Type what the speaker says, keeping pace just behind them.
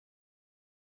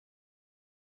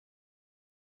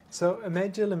So a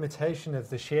major limitation of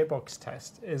the shear box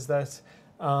test is that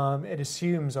it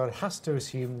assumes, or it has to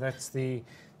assume, that the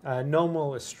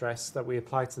normal stress that we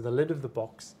apply to the lid of the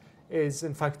box is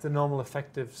in fact the normal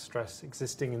effective stress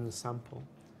existing in the sample.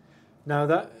 Now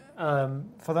that,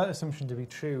 for that assumption to be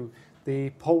true, the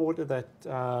pore water that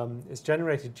is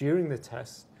generated during the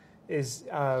test is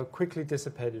quickly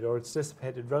dissipated, or it's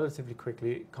dissipated relatively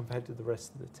quickly compared to the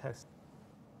rest of the test.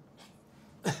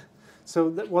 So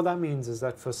what that means is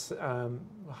that for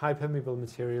high permeable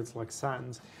materials like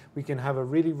sands, we can have a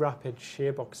really rapid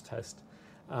shear box test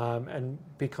and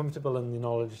be comfortable in the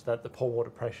knowledge that the pore water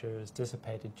pressure is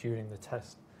dissipated during the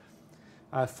test.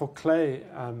 For clay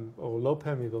or low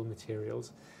permeable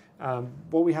materials,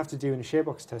 what we have to do in a shear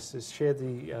box test is shear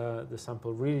the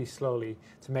sample really slowly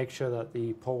to make sure that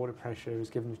the pore water pressure is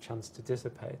given a chance to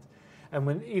dissipate.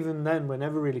 And even then, we're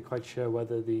never really quite sure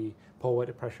whether the pore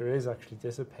water pressure is actually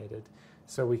dissipated.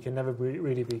 So we can never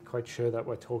really be quite sure that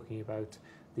we're talking about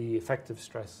the effective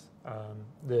stress,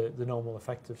 the normal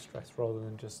effective stress, rather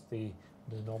than just the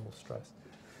normal stress.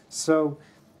 So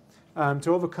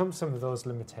to overcome some of those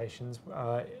limitations,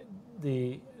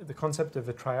 the concept of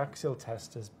a triaxial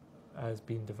test has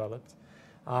been developed.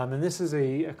 And this is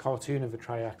a cartoon of a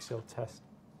triaxial test.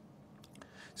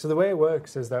 So the way it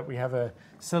works is that we have a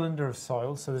cylinder of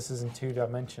soil, so this is in 2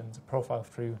 dimensions, a profile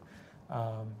through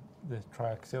the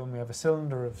triaxial, and we have a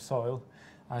cylinder of soil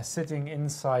sitting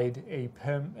inside a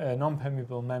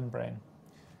non-permeable membrane,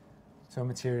 so a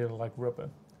material like rubber.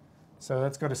 So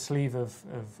that's got a sleeve of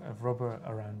rubber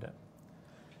around it.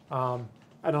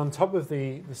 And on top of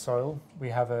the soil, we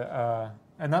have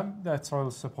and that soil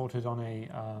is supported on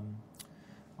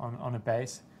a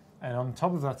base. And on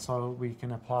top of that soil, we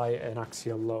can apply an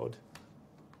axial load.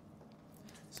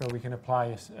 So we can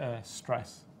apply a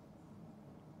stress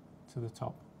to the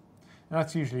top. And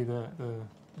that's usually the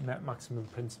net maximum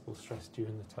principal stress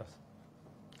during the test.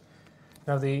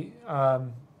 Now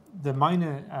the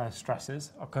minor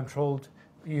stresses are controlled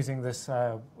using this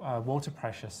water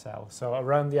pressure cell. So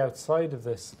around the outside of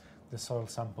the soil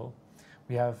sample,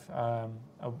 we have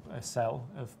a cell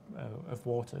of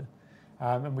water.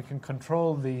 And we can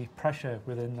control the pressure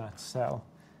within that cell.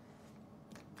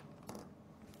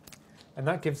 And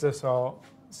that gives us our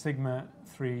sigma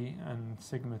 3 and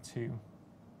sigma 2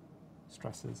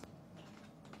 stresses.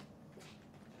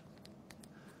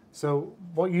 So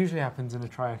what usually happens in a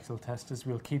triaxial test is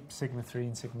we'll keep sigma 3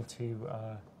 and sigma 2,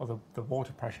 or the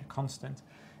water pressure, constant,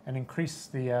 and increase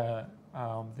the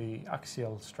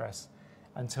axial stress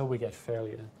until we get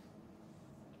failure.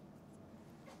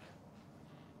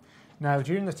 Now,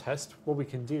 during the test, what we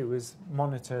can do is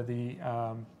monitor the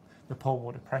pore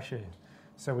water pressure.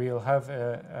 So we'll have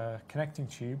a connecting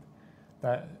tube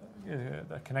that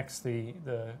connects the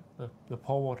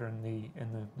pore water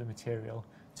in the material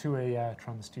to a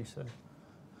transducer.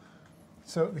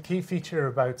 So the key feature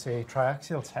about a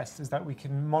triaxial test is that we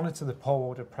can monitor the pore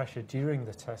water pressure during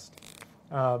the test,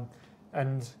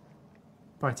 and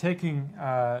by taking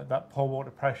that pore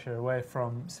water pressure away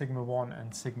from sigma 1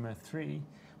 and sigma 3.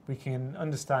 We can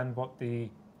understand what the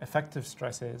effective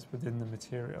stress is within the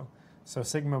material. So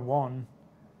sigma 1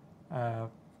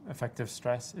 effective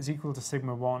stress is equal to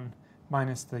sigma 1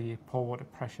 minus the pore water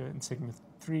pressure, and sigma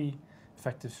 3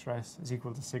 effective stress is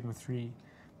equal to sigma 3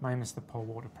 minus the pore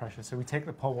water pressure. So we take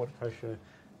the pore water pressure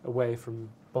away from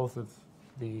both of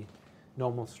the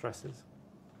normal stresses.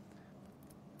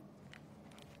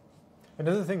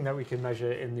 Another thing that we can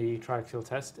measure in the triaxial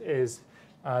test is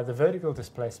the vertical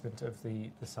displacement of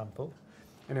the sample.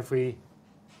 And if we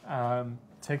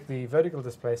take the vertical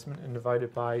displacement and divide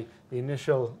it by the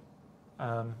initial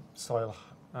soil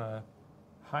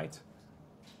height,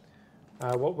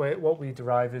 what we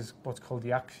derive is what's called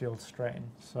the axial strain.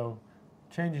 So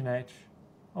change in h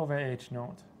over h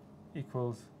naught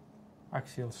equals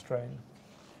axial strain.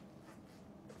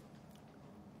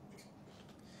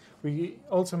 We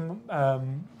also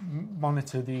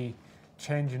monitor the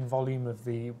change in volume of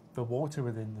the water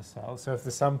within the cell. So if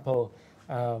the sample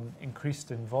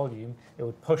increased in volume, it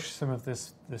would push some of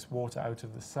this water out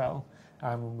of the cell,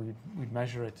 and we'd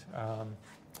measure it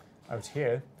out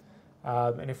here.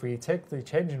 And if we take the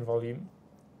change in volume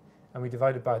and we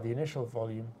divide it by the initial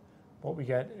volume, what we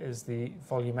get is the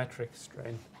volumetric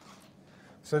strain.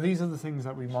 So these are the things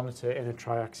that we monitor in a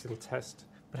triaxial test.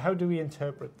 But how do we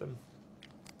interpret them?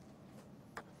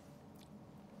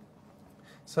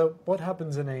 So what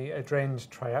happens in a drained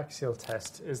triaxial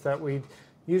test is that we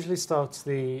usually start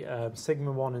the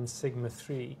sigma 1 and sigma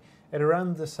 3 at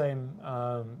around the same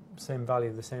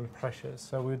value, the same pressure.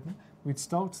 So we'd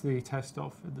start the test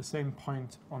off at the same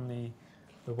point on the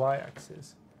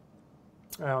y-axis,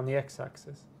 on the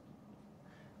x-axis.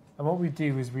 And what we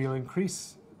do is we'll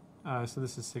increase, so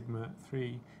this is sigma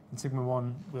 3, and sigma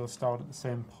 1 will start at the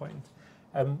same point.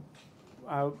 In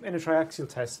a triaxial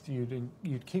test,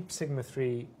 you'd keep sigma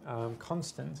 3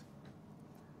 constant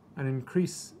and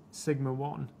increase sigma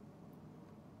 1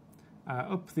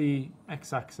 up the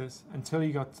x-axis until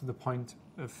you got to the point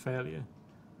of failure.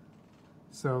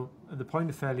 So at the point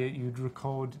of failure, you'd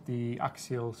record the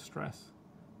axial stress.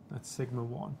 That's sigma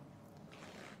 1.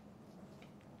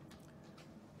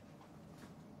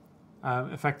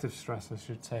 Effective stress, I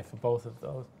should say, for both of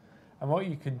those. And what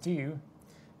you can do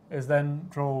is then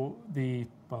draw the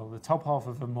top half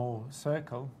of a Mohs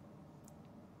circle.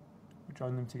 We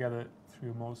join them together through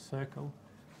a Mohs circle.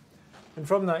 And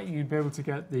from that, you'd be able to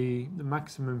get the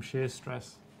maximum shear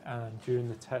stress during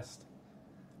the test.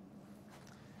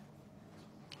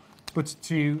 But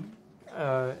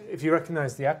if you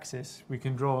recognize the axis, we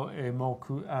can draw a more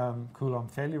Coulomb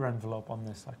failure envelope on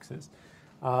this axis.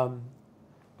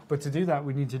 But to do that,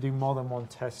 we need to do more than one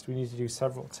test. We need to do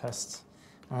several tests.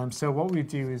 So what we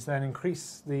do is then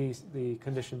increase the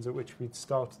conditions at which we'd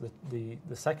start the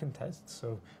second test.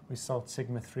 So we start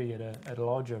sigma 3 at a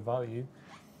larger value.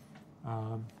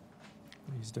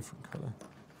 Use a different color.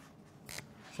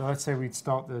 So let's say we'd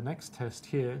start the next test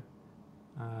here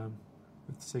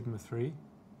with sigma 3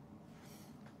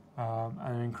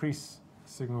 and increase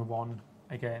sigma 1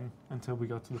 again until we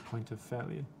got to the point of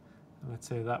failure. And let's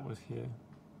say that was here,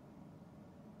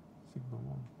 sigma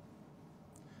 1.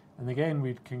 And again,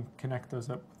 we can connect those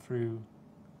up through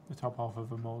the top half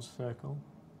of a Mohs circle.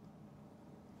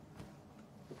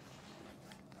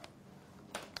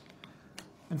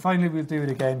 And finally, we'll do it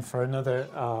again for another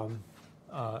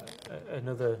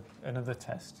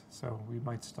test. So we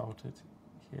might start it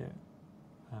here,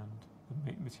 and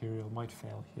the material might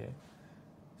fail here.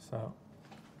 So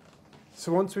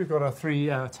once we've got our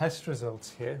 3 test results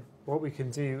here, what we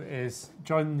can do is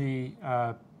join the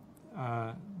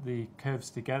curves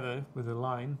together with a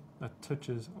line that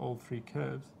touches all 3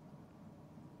 curves.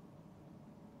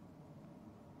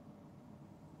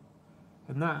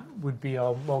 And that would be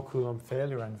our more Coulomb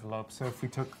failure envelope. So if we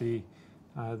took the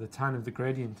tan of the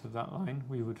gradient of that line,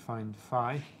 we would find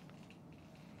phi,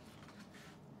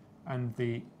 and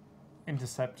the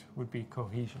intercept would be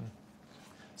cohesion.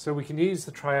 So we can use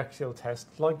the triaxial test,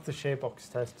 like the shear box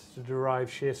test, to derive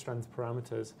shear strength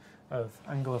parameters of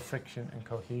angular friction and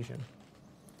cohesion.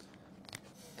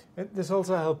 This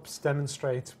also helps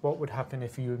demonstrate what would happen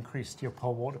if you increased your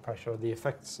pore water pressure, or the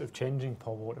effects of changing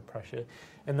pore water pressure.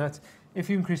 In that, if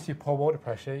you increased your pore water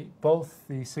pressure, both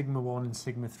the sigma 1 and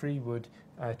sigma 3 would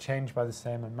change by the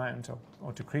same amount,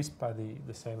 or decrease by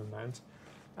the same amount,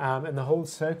 and the whole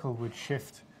circle would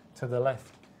shift to the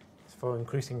left for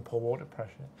increasing pore water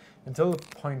pressure, until the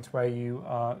point where you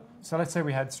are. So let's say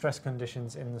we had stress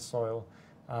conditions in the soil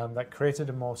that created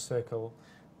a Mohs circle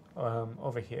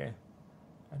over here,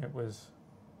 and it was,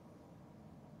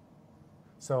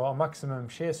 so our maximum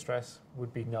shear stress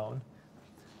would be known.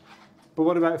 But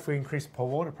what about if we increase pore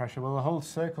water pressure? Well, the whole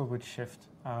circle would shift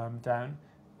down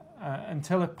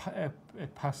until it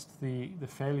passed the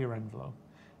failure envelope,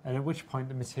 and at which point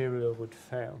the material would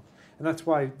fail. And that's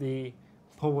why the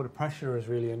pore water pressure is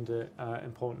really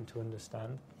important to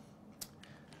understand,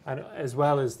 and as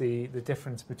well as the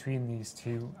difference between these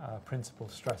 2 principal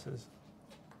stresses.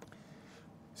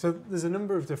 So there's a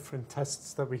number of different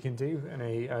tests that we can do in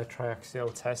a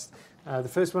triaxial test. The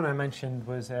first one I mentioned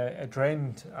was a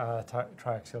drained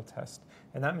triaxial test,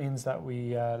 and that means that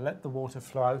we let the water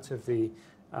flow out of the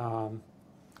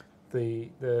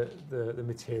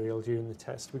material during the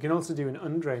test. We can also do an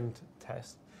undrained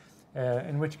test,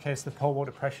 in which case the pore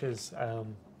water pressures are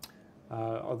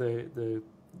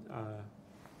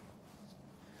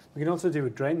we can also do a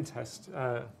drain test.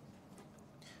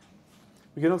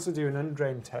 We can also do an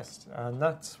undrained test, and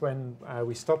that's when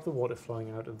we stop the water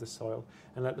flowing out of the soil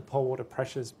and let the pore water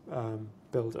pressures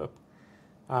build up.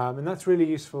 And that's really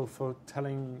useful for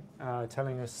telling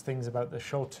us things about the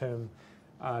short-term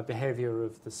behavior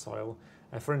of the soil.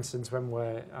 For instance, when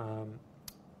we're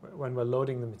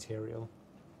loading the material.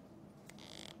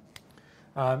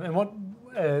 And what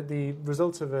the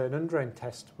results of an undrained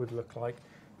test would look like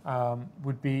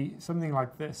would be something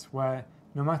like this, where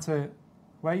no matter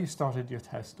where you started your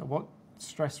test or what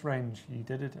stress range you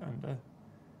did it under,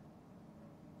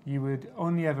 you would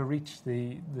only ever reach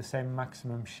the same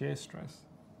maximum shear stress.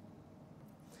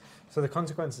 So the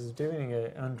consequences of doing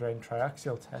an undrained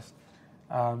triaxial test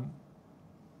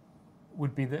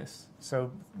would be this.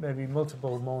 So maybe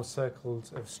multiple Mohs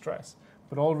circles of stress,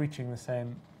 but all reaching the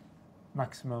same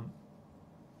maximum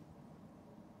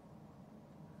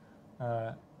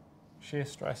shear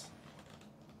stress.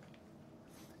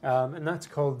 and that's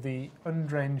called the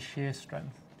undrained shear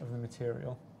strength of the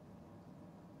material.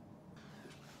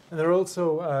 And there are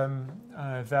also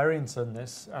variants on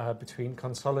this between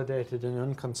consolidated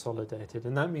and unconsolidated,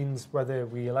 and that means whether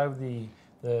we allow the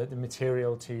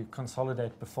material to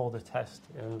consolidate before the test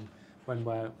when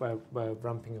we're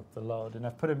ramping up the load. And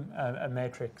I've put a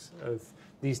matrix of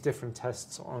these different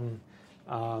tests on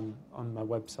my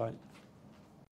website.